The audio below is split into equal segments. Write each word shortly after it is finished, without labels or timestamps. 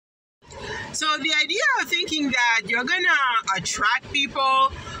So the idea of thinking that you're gonna attract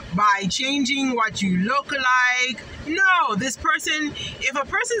people by changing what you look like, no, this person, if a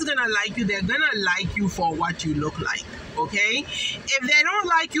person's gonna like you, they're gonna like you for what you look like. Okay, if they don't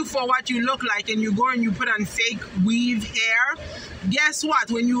like you for what you look like and you go and you put on fake weave hair, guess what?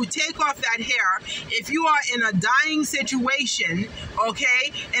 When you take off that hair, if you are in a dying situation,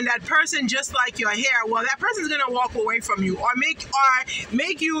 okay, and that person just like your hair, well, that person's gonna walk away from you or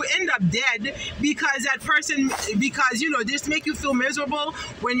make you end up dead because that person, because just make you feel miserable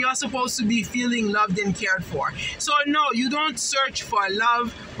when you're supposed to be feeling loved and cared for. So no, you don't search for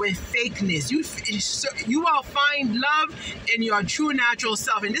love with fakeness. You will find love in your true natural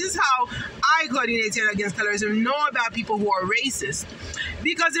self. And this is how I, Coordinated Against Colorism, know about people who are racist.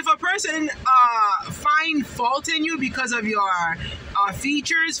 Because if a person find fault in you because of your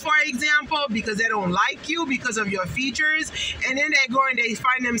features, for example, because they don't like you because of your features, and then they go and they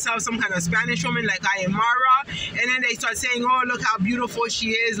find themselves some kind of Spanish woman like Aymara, and then they start saying, oh, look how beautiful she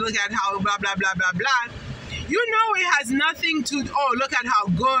is, look at how blah, blah, blah, blah, blah. It has nothing to, oh, look at how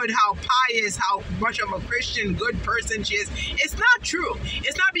good, how pious, how much of a Christian, good person she is. It's not true.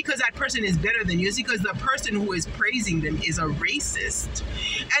 It's not because that person is better than you. It's because the person who is praising them is a racist.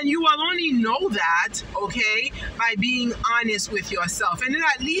 And you will only know that, okay, by being honest with yourself. And then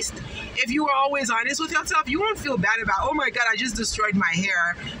at least if you are always honest with yourself, you won't feel bad about, oh my God, I just destroyed my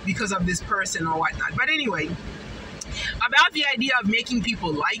hair because of this person or whatnot. But anyway, about the idea of making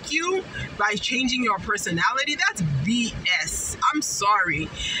people like you by changing your personality, that's BS. I'm sorry.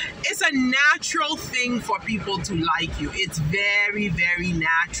 It's a natural thing for people to like you. It's very, very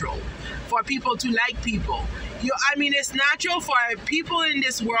natural for people to like people. It's natural for people in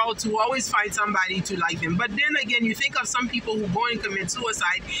this world to always find somebody to like them. But then again, you think of some people who go and commit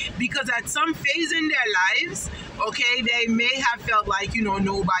suicide because at some phase in their lives, okay, they may have felt like,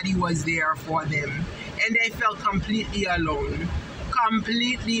 nobody was there for them. And they felt completely alone.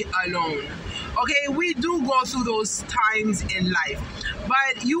 Completely alone. Okay, we do go through those times in life.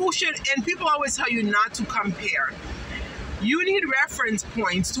 But you should, and people always tell you not to compare. You need reference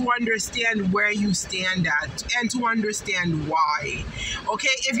points to understand where you stand at and to understand why.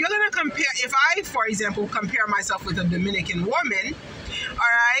 Okay, if you're going to compare, if I, for example, compare myself with a Dominican woman, all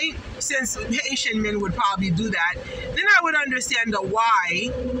right, since Haitian men would probably do that, then I would understand the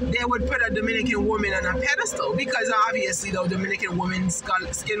why they would put a Dominican woman on a pedestal, because obviously the Dominican woman's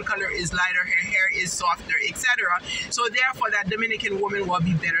skin color is lighter, her hair is softer, etc. So therefore that Dominican woman will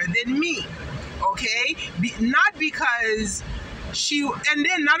be better than me. Okay, not because and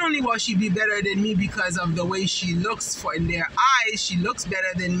then not only will she be better than me because of the way she looks in their eyes, she looks better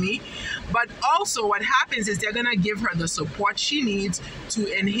than me, but also what happens is they're gonna give her the support she needs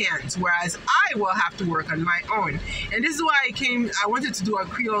to enhance, whereas I will have to work on my own. And this is why I wanted to do a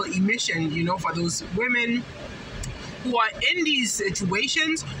Creole emission, for those women who are in these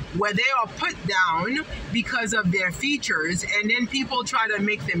situations where they are put down because of their features, and then people try to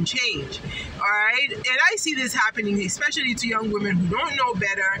make them change. All right, and I see this happening especially to young women who don't know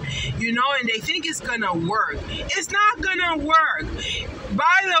better, and they think it's gonna work. It's not gonna work.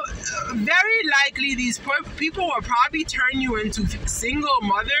 Very likely these people will probably turn you into single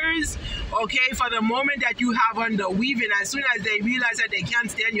mothers, okay, for the moment that you have on the weave, and as soon as they realize that they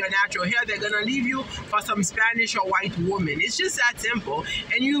can't stand your natural hair, they're gonna leave you for some Spanish or white woman. It's just that simple,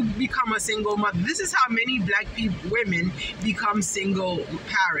 and you become a single mother. This is how many black women become single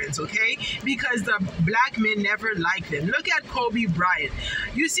parents, okay, because the black men never liked them. Look at Kobe Bryant.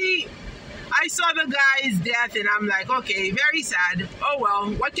 You see, I saw the guy's death and I'm like, okay, very sad. Oh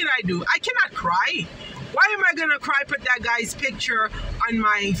well, what can I do? I cannot cry. Why am I gonna cry? Put that guy's picture on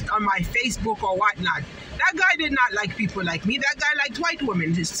my Facebook or whatnot. That guy did not like people like me. That guy liked white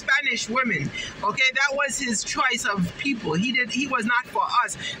women, Spanish women. Okay, that was his choice of people. He was not for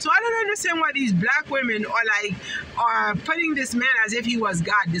us. So I don't understand why these black women are putting this man as if he was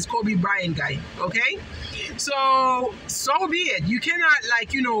God, this Kobe Bryant guy. Okay, so be it. You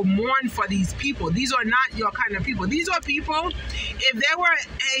cannot mourn for these people. These are not your kind of people. These are people. If they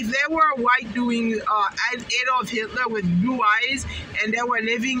were white doing Adolf Hitler with blue eyes and they were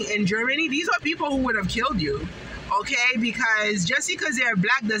living in Germany, these are people who would have killed you, okay? Because just because they're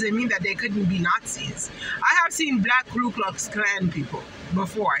black doesn't mean that they couldn't be Nazis. I have seen black Ku Klux Klan people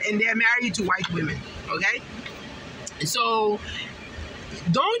before, and they're married to white women, okay? So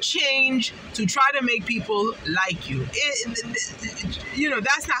don't change to try to make people like you.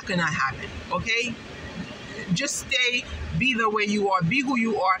 That's not gonna happen, okay? Just stay, be the way you are, be who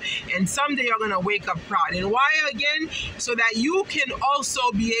you are, and someday you're gonna wake up proud. And why again? So that you can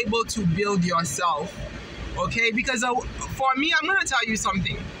also be able to build yourself, okay? Because for me, I'm gonna tell you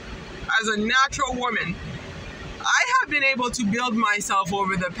something. as a natural woman, I have been able to build myself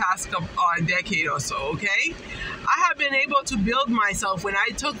over the past decade or so, okay? I have been able to build myself when I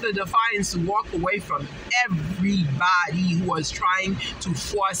took the defiance to walk away from everybody who was trying to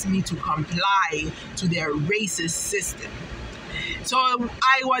force me to comply to their racist system. So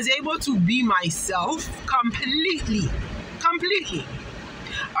I was able to be myself completely.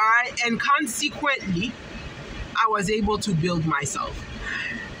 All right, and consequently, I was able to build myself.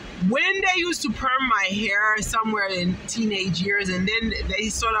 When they used to perm my hair somewhere in teenage years, and then they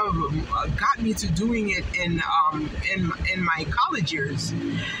sort of got me to doing it in my college years.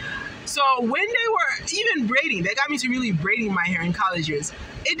 So when they were even braiding, they got me to really braiding my hair in college years.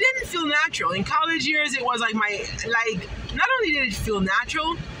 It didn't feel natural. In college years, it was like not only did it feel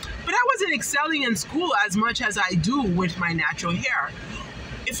natural, but I wasn't excelling in school as much as I do with my natural hair.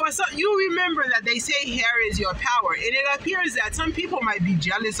 You remember that they say hair is your power, and it appears that some people might be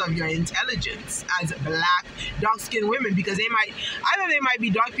jealous of your intelligence as black, dark-skinned women, because they might be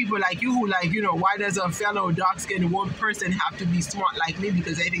dark people like you who why does a fellow dark-skinned person have to be smart like me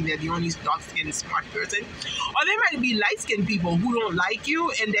because they think they're the only dark-skinned smart person, or they might be light-skinned people who don't like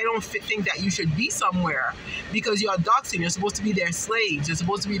you and they don't think that you should be somewhere because you're dark-skinned. You're supposed to be their slaves. You're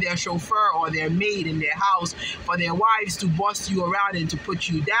supposed to be their chauffeur or their maid in their house for their wives to boss you around and to put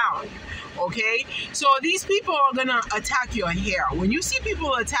you down. Okay, so these people are gonna attack your hair. When you see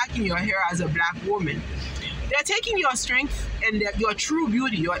people attacking your hair as a black woman, they're taking your strength and your true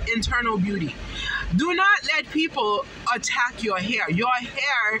beauty, your internal beauty. Do not let people attack your hair. Your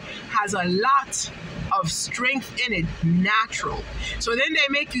hair has a lot of strength in it, natural. So then they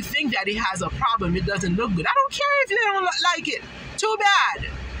make you think that it has a problem, it doesn't look good. I don't care if they don't like it. Too bad.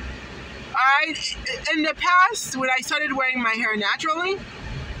 Alright, in the past, when I started wearing my hair naturally,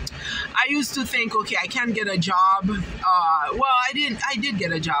 I used to think, okay, I can't get a job. I did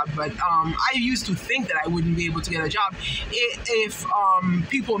get a job, but I used to think that I wouldn't be able to get a job if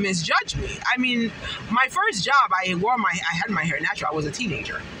people misjudged me. I mean, my first job, I had my hair natural. I was a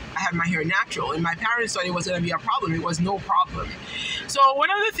teenager. I had my hair natural, and my parents thought it was going to be a problem. It was no problem. So one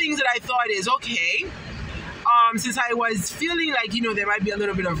of the things that I thought is, okay, since I was feeling like, there might be a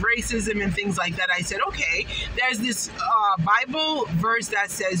little bit of racism and things like that, I said, okay, there's this Bible verse that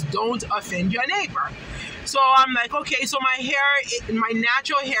says, don't offend your neighbor. So I'm like, okay, so my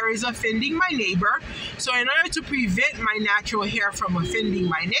natural hair is offending my neighbor. So in order to prevent my natural hair from offending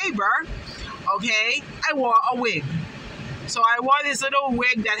my neighbor, okay, I wore a wig. So I wore this little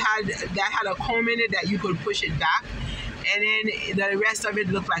wig that had a comb in it that you could push it back. And then the rest of it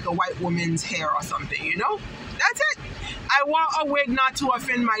looked like a white woman's hair or something, That's it. I wore a wig not to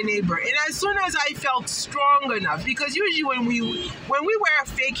offend my neighbor. And as soon as I felt strong enough, because usually when we wear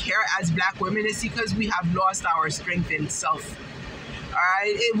fake hair as black women, it's because we have lost our strength in self. All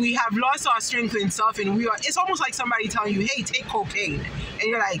right, we have lost our strength in self, and it's almost like somebody telling you, hey, take cocaine. And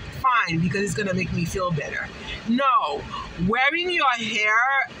you're like, fine, because it's going to make me feel better. No, wearing your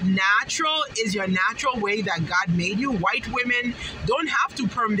hair natural is your natural way that God made you. White women don't have to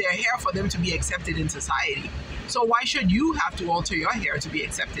perm their hair for them to be accepted in society. So why should you have to alter your hair to be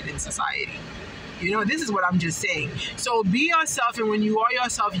accepted in society? This is what I'm just saying. So be yourself, and when you are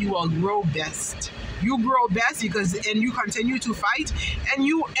yourself, you will grow best. You grow best and you continue to fight, and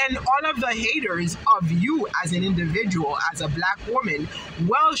all of the haters of you as an individual, as a black woman,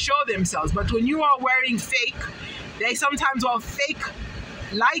 will show themselves. But when you are wearing fake, they sometimes are fake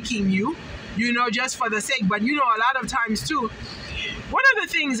liking you, just for the sake. But a lot of times too, one of the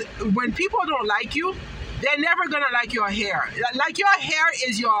things, when people don't like you, they're never gonna like your hair. Like, your hair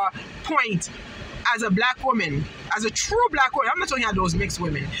is your point. As a black woman, as a true black woman, I'm not talking about those mixed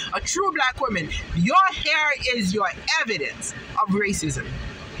women, a true black woman, your hair is your evidence of racism.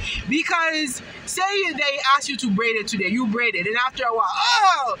 Because say they ask you to braid it today, you braid it, and after a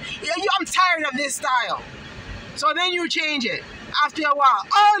while, I'm tired of this style. So then you change it. After a while,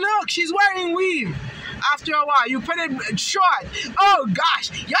 look, she's wearing weave. After a while, you put it short. Oh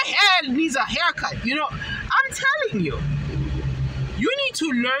gosh, your hair needs a haircut. I'm telling you. You need to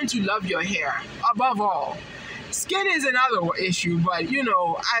learn to love your hair above all. Skin is another issue, but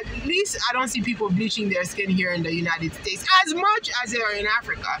at least I don't see people bleaching their skin here in the United States as much as they are in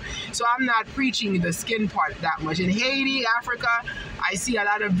Africa. So I'm not preaching the skin part that much. In Haiti, Africa, I see a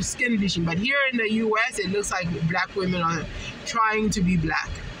lot of skin bleaching, but here in the US, it looks like black women are trying to be black,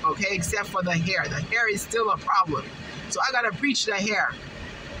 okay, except for the hair. The hair is still a problem. So I gotta preach the hair.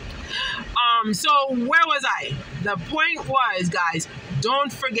 So where was I? The point was, guys,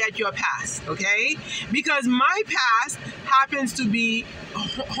 don't forget your past, okay? Because my past happens to be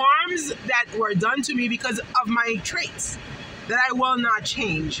harms that were done to me because of my traits. that I will not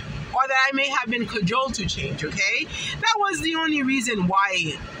change, or that I may have been cajoled to change, okay? That was the only reason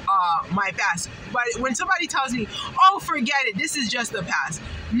why my past. But when somebody tells me, oh, forget it, this is just the past.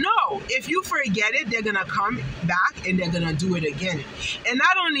 No, if you forget it, they're gonna come back and they're gonna do it again. And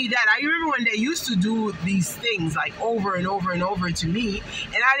not only that, I remember when they used to do these things like over and over and over to me,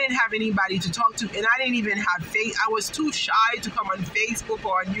 and I didn't have anybody to talk to, and I didn't even have I was too shy to come on Facebook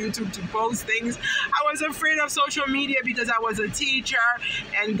or on YouTube to post things. I was afraid of social media because I was a teacher,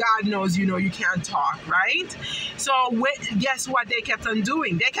 and God knows, you know, you can't talk, right? So guess what they kept on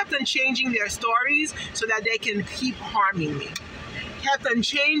doing? They kept on changing their stories so that they can keep harming me. Kept on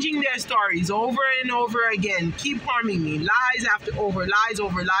changing their stories over and over again, keep harming me, lies after over lies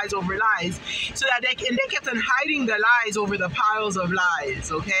over lies over lies, so that they kept on hiding the lies over the piles of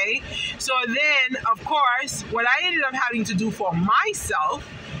lies, okay? So then, of course, what I ended up having to do for myself,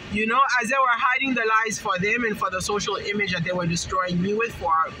 you know, as they were hiding the lies for them and for the social image that they were destroying me with,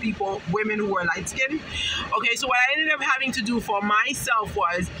 for people, women who were light-skinned, okay, so what I ended up having to do for myself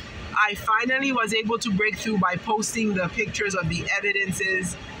was, I finally was able to break through by posting the pictures of the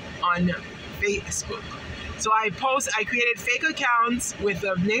evidences on Facebook. So I created fake accounts with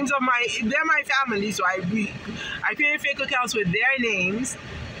the names of they're my family, so I created fake accounts with their names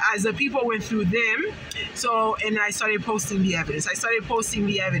as the people went through them. So, and I started posting the evidence.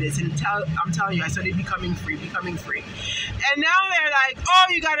 And I'm telling you, I started becoming free. And now they're like, oh,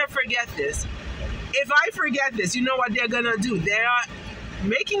 you gotta forget this. If I forget this, you know what they're gonna do? They are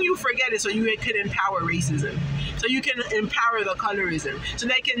making you forget it so you can empower racism, so you can empower the colorism, so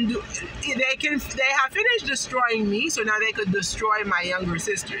they have finished destroying me, so now they could destroy my younger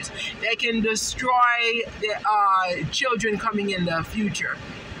sisters. They can destroy the children coming in the future.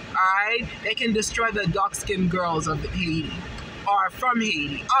 All right, they can destroy the dark-skinned girls of Haiti, or from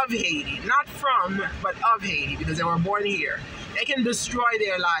Haiti, of Haiti, not from, but of Haiti, because they were born here. They can destroy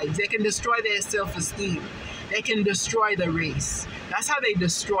their lives. They can destroy their self-esteem. They can destroy the race. That's how they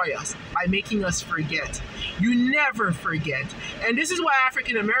destroy us, by making us forget. You never forget. And this is why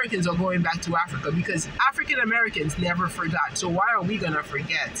African Americans are going back to Africa, because African Americans never forgot. So why are we going to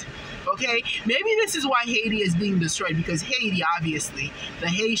forget? Okay, maybe this is why Haiti is being destroyed, because Haiti, obviously, the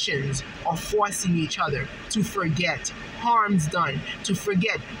Haitians are forcing each other to forget harms done, to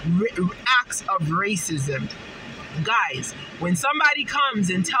forget acts of racism. Guys, when somebody comes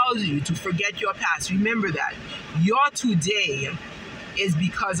and tells you to forget your past, remember that your today is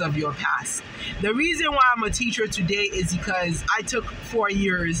because of your past. The reason why I'm a teacher today is because I took 4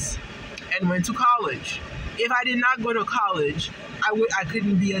 years and went to college. If I did not go to college, I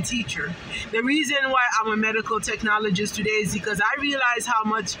couldn't be a teacher. The reason why I'm a medical technologist today is because I realized how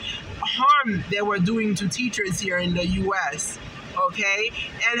much harm they were doing to teachers here in the U.S., okay,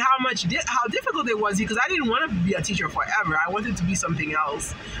 and how difficult it was, because I didn't want to be a teacher forever. I wanted to be something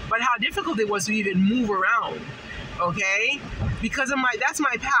else, but how difficult it was to even move around, okay, because of that's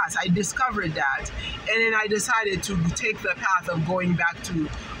my past. I discovered that, and then I decided to take the path of going back to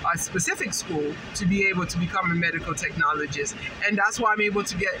a specific school to be able to become a medical technologist, and that's why I'm able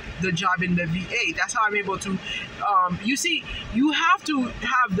to get the job in the VA. That's how I'm able to, you see, you have to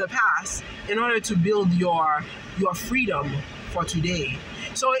have the past in order to build your freedom for today.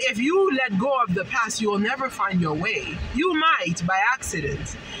 So if you let go of the past, you will never find your way. You might by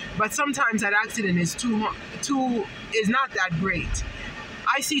accident, but sometimes that accident is is not that great.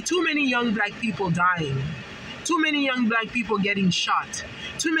 I see too many young black people dying, too many young black people getting shot,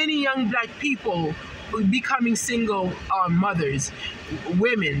 too many young black people becoming single mothers,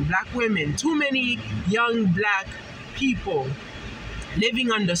 women, black women, too many young black people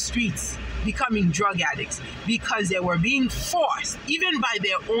living on the streets, becoming drug addicts, because they were being forced, even by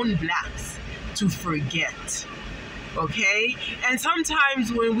their own blacks, to forget. Okay? And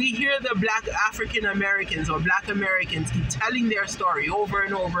sometimes when we hear the black African Americans or black Americans keep telling their story over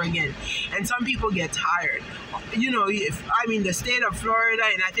and over again, and some people get tired. You know, the state of Florida,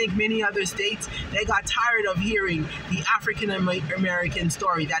 and I think many other states, they got tired of hearing the African American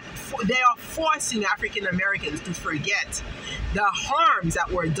story, that they are forcing African Americans to forget the harms that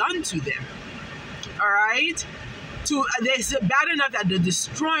were done to them. All right? It's bad enough that they're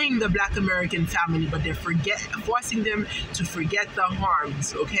destroying the black American family, but they're forcing them to forget the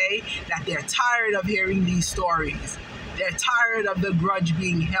harms, okay? That they're tired of hearing these stories. They're tired of the grudge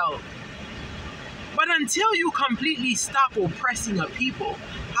being held. But until you completely stop oppressing a people,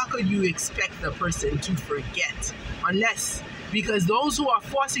 how could you expect the person to forget? Because those who are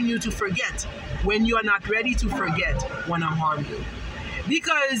forcing you to forget, when you are not ready to forget, want to harm you.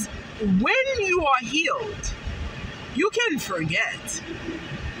 Because when you are healed, you can forget.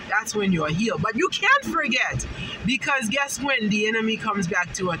 that's when you're healed. But you can't forget, because guess when the enemy comes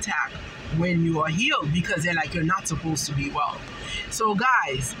back to attack? When you are healed, because they're like, you're not supposed to be well. So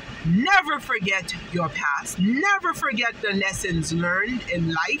guys, never forget your past. Never forget the lessons learned in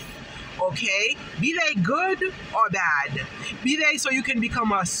life. Okay, be they good or bad, be they so you can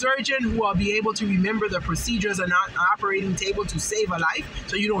become a surgeon who will be able to remember the procedures on an operating table to save a life,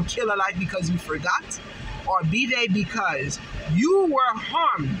 so you don't kill a life because you forgot, or be they because you were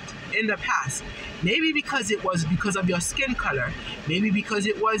harmed in the past, maybe because it was because of your skin color, maybe because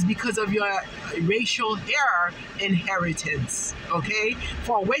it was because of your racial hair inheritance, okay,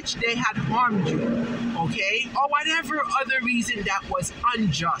 for which they had harmed you, okay, or whatever other reason that was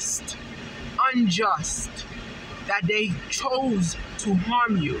unjust, that they chose to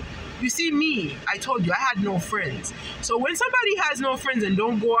harm you. You see, me, I told you, I had no friends. So when somebody has no friends and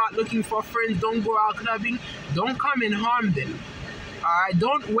don't go out looking for friends, don't go out clubbing, don't come and harm them. Alright,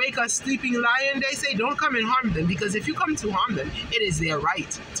 don't wake a sleeping lion, they say. Don't come and harm them, because if you come to harm them, it is their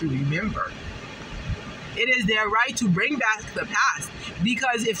right to remember. It is their right to bring back the past,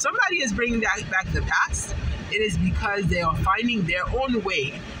 because if somebody is bringing back the past, it is because they are finding their own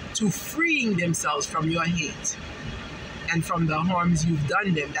way to freeing themselves from your hate and from the harms you've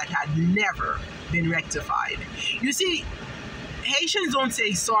done them that had never been rectified. You see, Haitians don't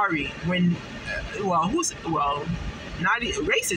say sorry when, not racists